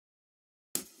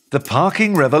The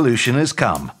parking revolution has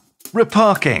come.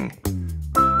 Reparking.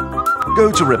 Go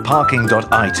to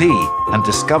reparking.it and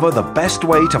discover the best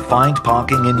way to find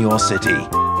parking in your city.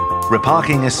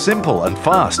 Reparking is simple and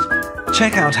fast.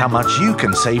 Check out how much you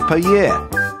can save per year.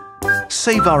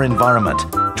 Save our environment,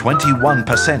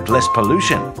 21% less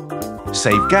pollution.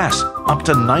 Save gas, up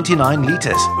to 99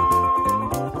 litres.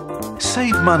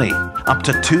 Save money, up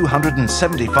to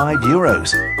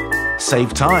 €275.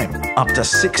 Save time, up to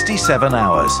 67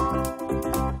 hours.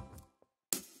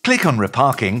 Click on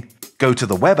Reparking, go to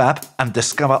the web app and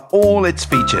discover all its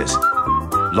features.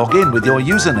 Log in with your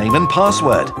username and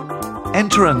password.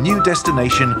 Enter a new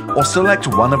destination or select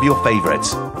one of your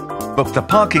favourites. Book the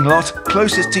parking lot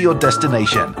closest to your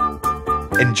destination.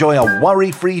 Enjoy a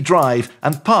worry-free drive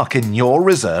and park in your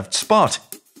reserved spot.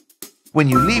 When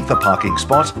you leave the parking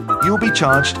spot, you'll be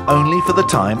charged only for the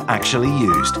time actually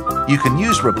used. You can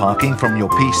use Reparking from your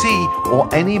PC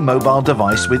or any mobile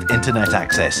device with internet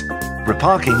access.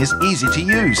 Reparking is easy to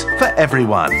use for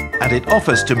everyone, and it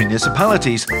offers to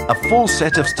municipalities a full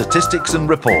set of statistics and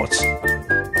reports.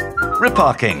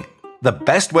 Reparking, the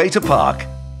best way to park.